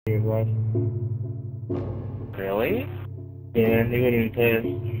Really? Yeah, they wouldn't even play us.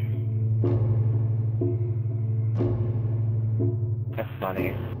 That's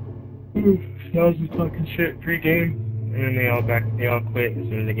funny. That was just talking shit pre-game, and then they all quit as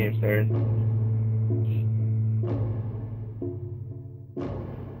soon as the game started.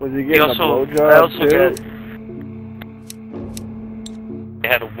 Was he getting a blowjob too? They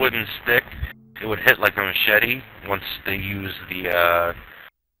had a wooden stick. It would hit like a machete once they used the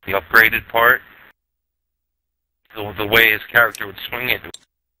upgraded part. The way his character would swing it.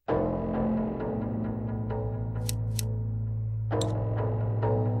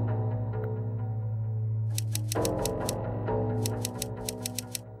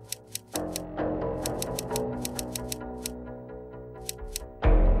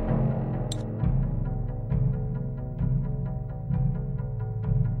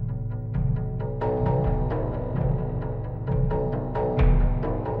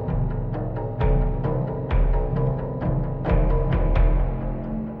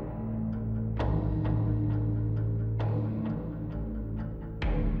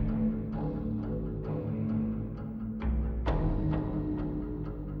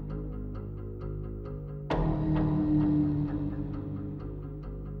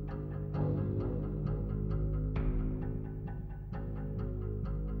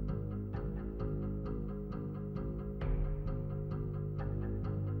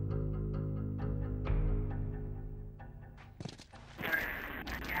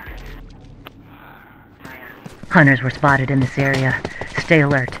 Hunters were spotted in this area. Stay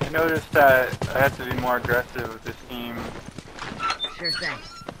alert. I noticed that I have to be more aggressive with this team. Sure thing.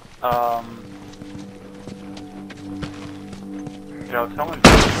 You know, someone's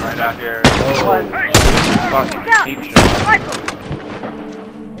right out here. Oh, fucking cheap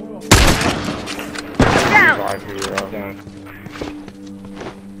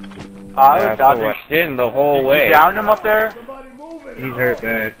I was dodging. In the whole way. You downed him up there? He's hurt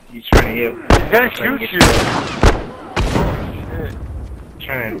bad. He's trying to heal. He's gonna shoot you. Shit.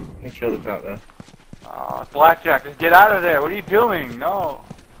 Trying to kill this out though. Aw, Blackjack, just get out of there. What are you doing? No.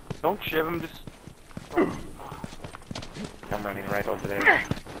 Don't shiv him, just... I'm running right over there.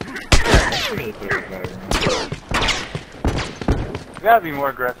 You gotta be more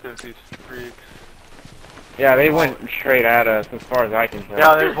aggressive, these freaks. Yeah, they went straight at us as far as I can tell.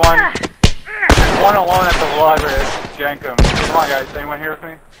 Yeah, there's one alone at the library. Jank him. Come on, guys. Anyone here with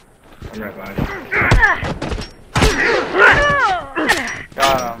me? I'm right behind you.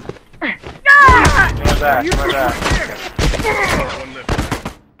 Got him. Give me that. Give me that.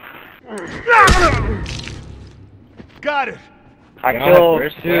 Got it. I killed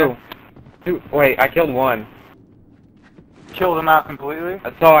two. Wait, I killed one. Killed him out completely?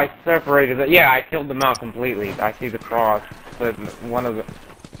 So I separated it. Yeah, I killed them out completely. I see the cross, but one of the...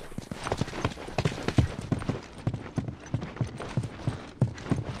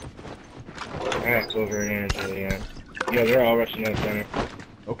 I got Clover and Angela, yeah. Yeah, they're all rushing that center.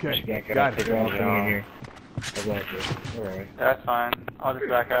 Okay, got it. Yeah. In here. Alright. That's fine. I'll just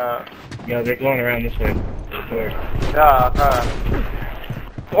back out. Yeah, they're going around this way. Yeah,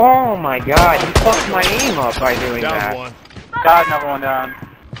 Oh my god, you fucked my aim up by doing that. One. got another one down.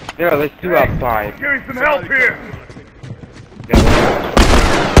 There, there's two outside. Give me some help here.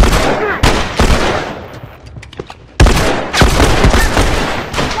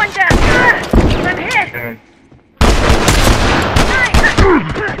 One down. I'm hit.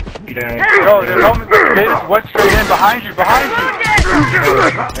 You down. Yo, there's almost they just went straight in behind you, behind you.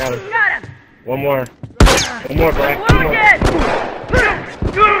 Got him. One more, Black. One more.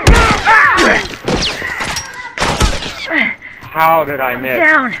 How did I miss?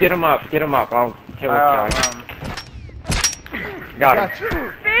 Down. Get him up, I'll kill this guy. Got him.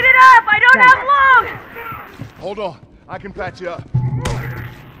 Speed it up. I don't have long. Hold on. I can patch you up.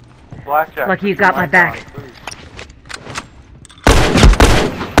 Blackjack. Lucky you got my back.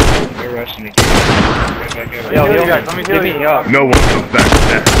 They're rushing me. Yo, Heal you guys, let me heal you. Up. No one comes back to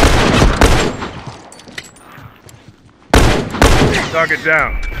that. Target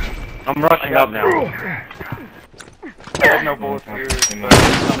down. I'm rushing up now. I have no bullets for you, but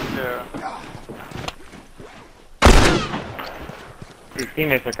These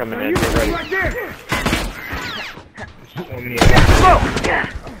teammates are coming in. Get ready. So many.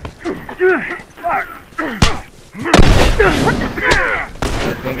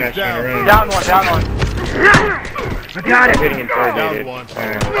 One guy's trying to run. down one. I got it. Getting interrogated. Down one.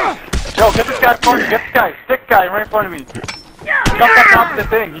 Yo, get this guy first. Get this guy. Stick guy right in front of me. He jumped on top of the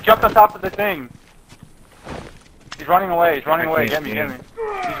thing. He jumped on top of the thing. He's running away. He's running away. Get me.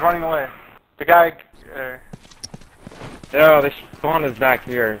 He's running away. The guy. Oh, the spawn is back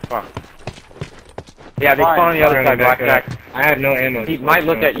here. Fuck. Yeah, they Fine, spawn on the other fine, side, back Blackjack. up. I have no ammo. He might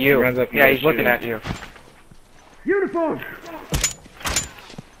look at you. Runs up and Yeah, goes he's looking shoot. at you. Uniform!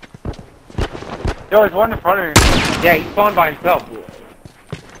 Yo, there's one in front of me. Yeah, he spawned by himself.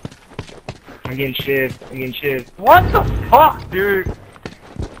 I'm getting shivved. I'm getting shivved. What the fuck, dude?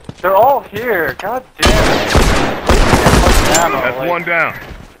 They're all here. God damn it. That's one down.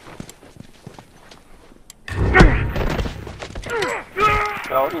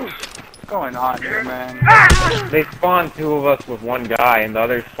 Yo, what's going on here, man? They spawned two of us with one guy, and the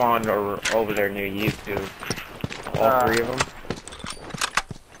others spawned over there near you two. All three of them.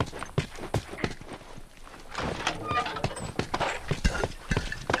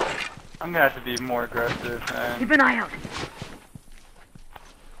 I'm gonna have to be more aggressive, man. Keep an eye out.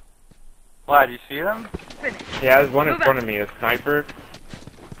 Why, do you see them? Yeah, there's one in front of me, a sniper.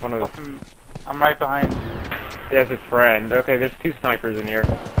 One of the... I'm right behind you. There's his friend. Okay, there's two snipers in here.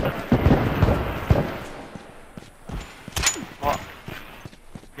 Well,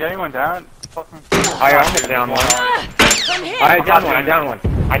 you got anyone down? Fucking... I almost down one. I down one.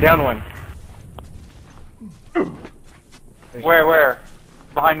 I down one. Where?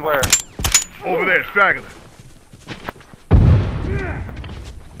 Behind where? Over there, straggler.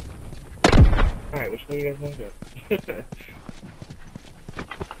 Alright, which way you guys want to go?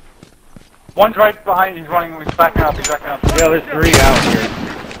 One's right behind you, he's running, he's backing up. Yeah, there's three out here.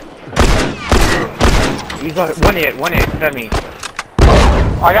 He's one hit, semi.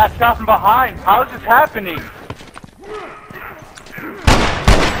 I got shot from behind. How is this happening?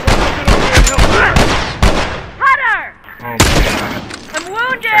 Hunter! Oh my god. I'm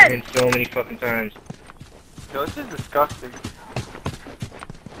I've wounded! been so many fucking times. Yo, this is disgusting.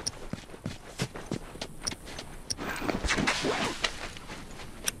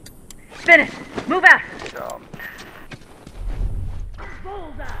 Finish! Move out! Yo.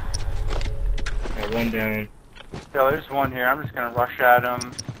 Got one down. Yo, there's one here. I'm just gonna rush at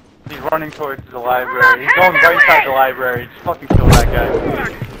him. He's running towards the library. He's going right inside the library. Just fucking kill that guy.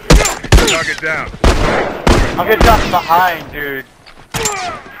 Target down. I'm getting shot from behind, dude.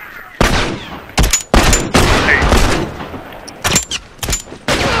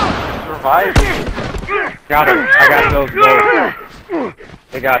 Surviving. Got him. I got those both.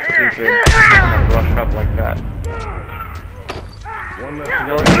 They got stupid. Rush up like that. One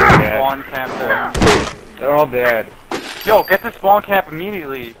left. Dead. Spawn camp there. They're all dead. Yo, get the spawn camp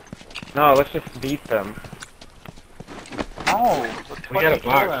immediately. No, let's just beat them. No, We got a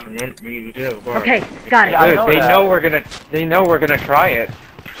box, remember? We do have a box. Okay, got it. Yeah, I Dude, know they that. know we're gonna try it.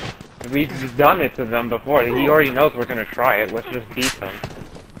 We've done it to them before. He already knows we're gonna try it. Let's just beat them.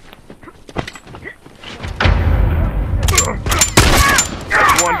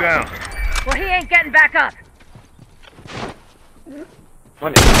 That's one down. Well, he ain't getting back up.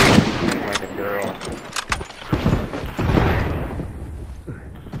 What is he? Like a girl.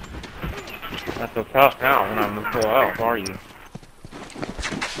 Not so tough now when I'm in full health, are you?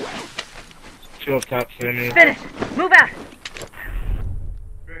 Two up top, semi. Finish! Move out!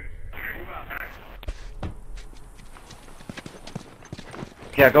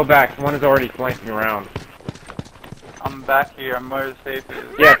 Yeah, go back. One is already flanking around. I'm back here. I'm where the safe is.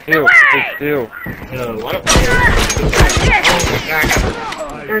 Yeah, two. There's two. No, what?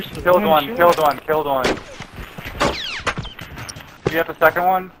 Killed one. You got the second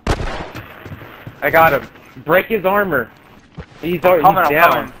one? I got him. Break his armor. He's I'm down.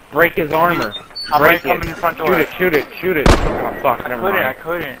 coming. Break his armor. I'm Break coming in front door. Shoot it. Oh, fuck, never I mind.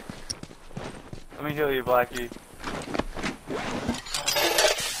 couldn't. Let me heal you, Blackie.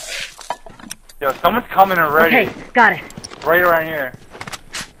 Yo, someone's coming already. Okay, got it. Right around here.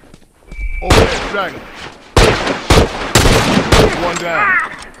 Over there, straggler. One down.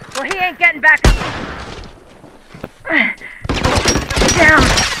 Well, he ain't getting back up. Down.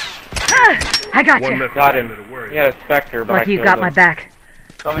 I got One you. left. Got him. To worry. He had a Spectre, but I Lucky you killed got him. my back.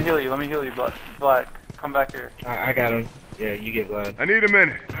 Let me heal you, Black. Come back here. I got him. Yeah, you get blood. I need a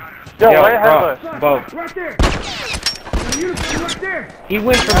minute. Yo, Yo, right ahead bro, of us. bow. Right there. Right there. He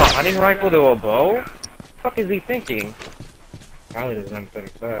went from a hunting rifle to a bow? What the fuck is he thinking? Probably doesn't have better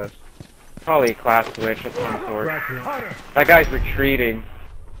class. Probably a class switch of some sort. That guy's retreating.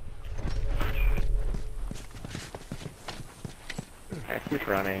 He's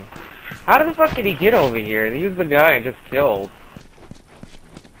running. How the fuck did he get over here? He was the guy I just killed.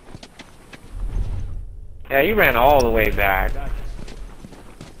 Yeah, he ran all the way back.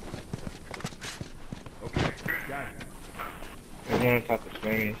 Okay, got it. There's one on top of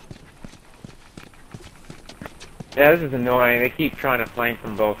swingers. Yeah, this is annoying. They keep trying to flank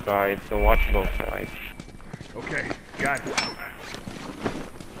from both sides, so watch both sides. Okay, Got it.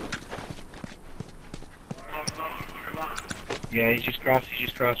 Yeah, he's just crossed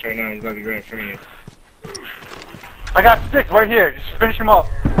right now. He's about to be right in front of you. I got 6 right here. Just finish him off.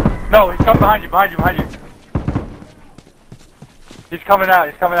 No, he's coming behind you, behind you. He's coming out.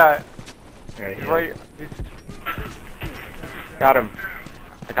 Right He's here. right. Got him.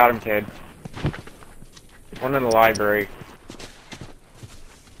 I got him, kid. One in the library.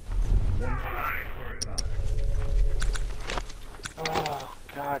 Oh,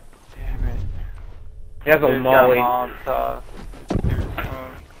 god damn it. He has a Dude's got molly. Molotov.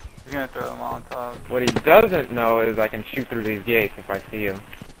 He's gonna throw a Molotov. What he doesn't know is I can shoot through these gates if I see him.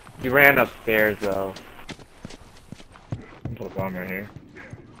 He ran upstairs, though. Put a bomb right here.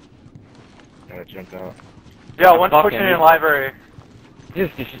 Gotta jump out. Yeah, one's Fucking- pushing in the library.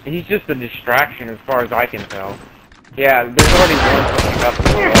 He's just a distraction as far as I can tell. Yeah, there's already one pushing up to the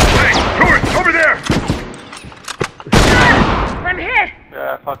left. Hey, tourist, over there! I'm hit!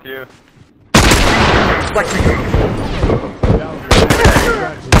 Yeah, fuck you.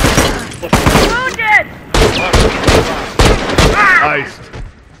 Wounded! Iced.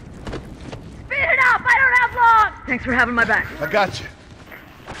 Speed it up! I don't have long! Thanks for having my back. I got you.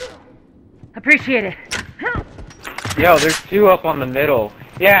 Appreciate it. Yo, there's 2 up on the middle.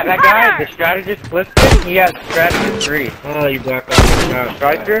 Yeah, that guy, the strategist flipped it. He has strategist 3. Oh, you black off.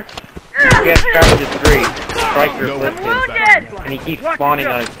 Striker? He has strategist 3. Striker No, flipped it. Wounded! And he keeps spawning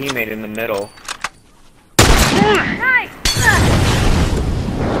on his teammate in the middle. Nice!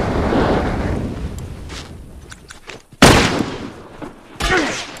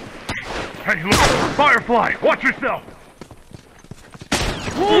 Hey, look! Firefly! Watch yourself!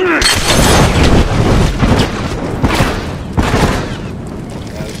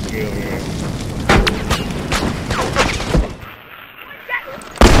 That's good over here.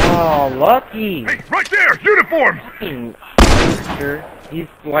 Oh, lucky! Hey, right there! Uniforms! Fucking monster. He's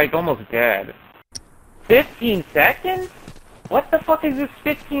like almost dead. 15 seconds? What the fuck is this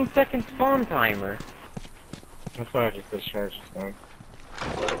 15-second spawn timer? That's why I just discharged this thing.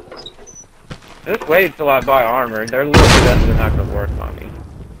 Just wait till I buy armor. They're literally not gonna work on me.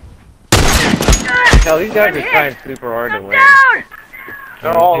 Hell, these guys are trying super hard to I'm win. down!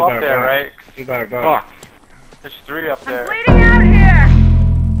 They're all He's up about there, to right? He's about to go. Fuck. There's 3 up I'm there. bleeding out here!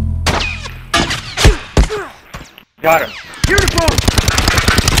 Got him.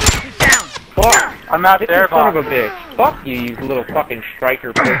 He's down. Fuck. I'm out Get there, this son of a Bob. bitch. Fuck you, you little fucking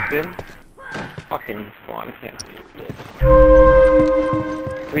striker piston. Fucking spawn can't do this.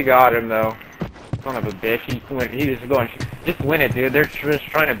 We got him though. Son of a bitch. He was going. Just win it, dude. They're just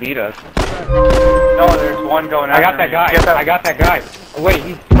trying to beat us. No, there's one going I got after that me. guy. Get that. I got that guy. Oh, wait,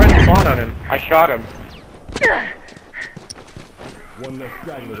 he's trying to spawn on him. I shot him. One less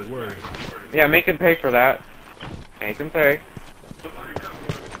straggler to worry. Yeah, make him pay for that. Make him pay.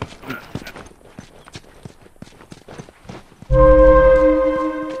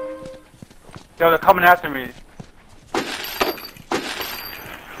 Yo, they're coming after me.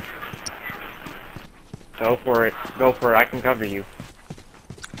 Go for it. Go for it. I can cover you.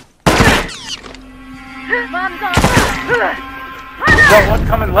 Bomb's on. Yo, one's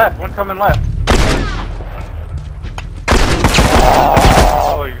coming left.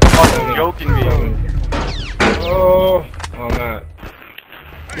 Oh, you're fucking joking me. Oh, oh, not.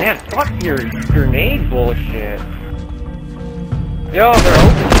 Man, fuck your grenade bullshit. Yo, they're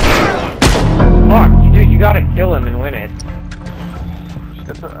open. Fuck, dude, you gotta kill him and win it.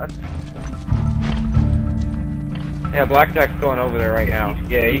 Yeah, Blackjack's going over there right now.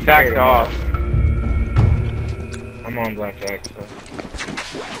 Yeah, he backed off. I'm on blackjack, so.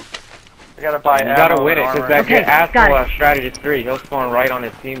 I gotta buy You ammo gotta win it, and because armor. that Okay, asshole got it. has strategist 3. He'll spawn right on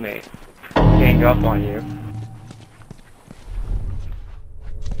his teammate. Gang up on you.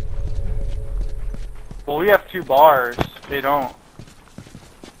 Well, we have 2 bars. They don't.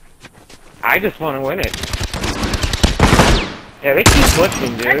 I just want to win it. Yeah, they keep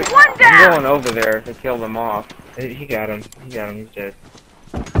pushing, dude. That's one down! I'm going over there to kill them off. He got him. He's dead.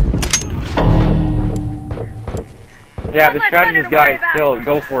 Yeah, the Let's strategist run it guy away is back. killed.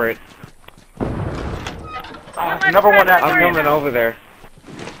 Go for it. Number 1 after I'm me. coming over there.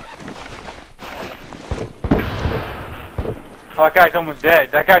 Oh, that guy's almost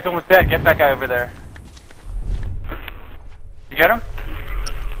dead. Get that guy over there. You get him?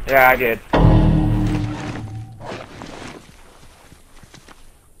 Yeah, I did.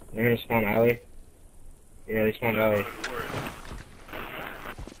 They're gonna spawn alley. Yeah, they spawned alley.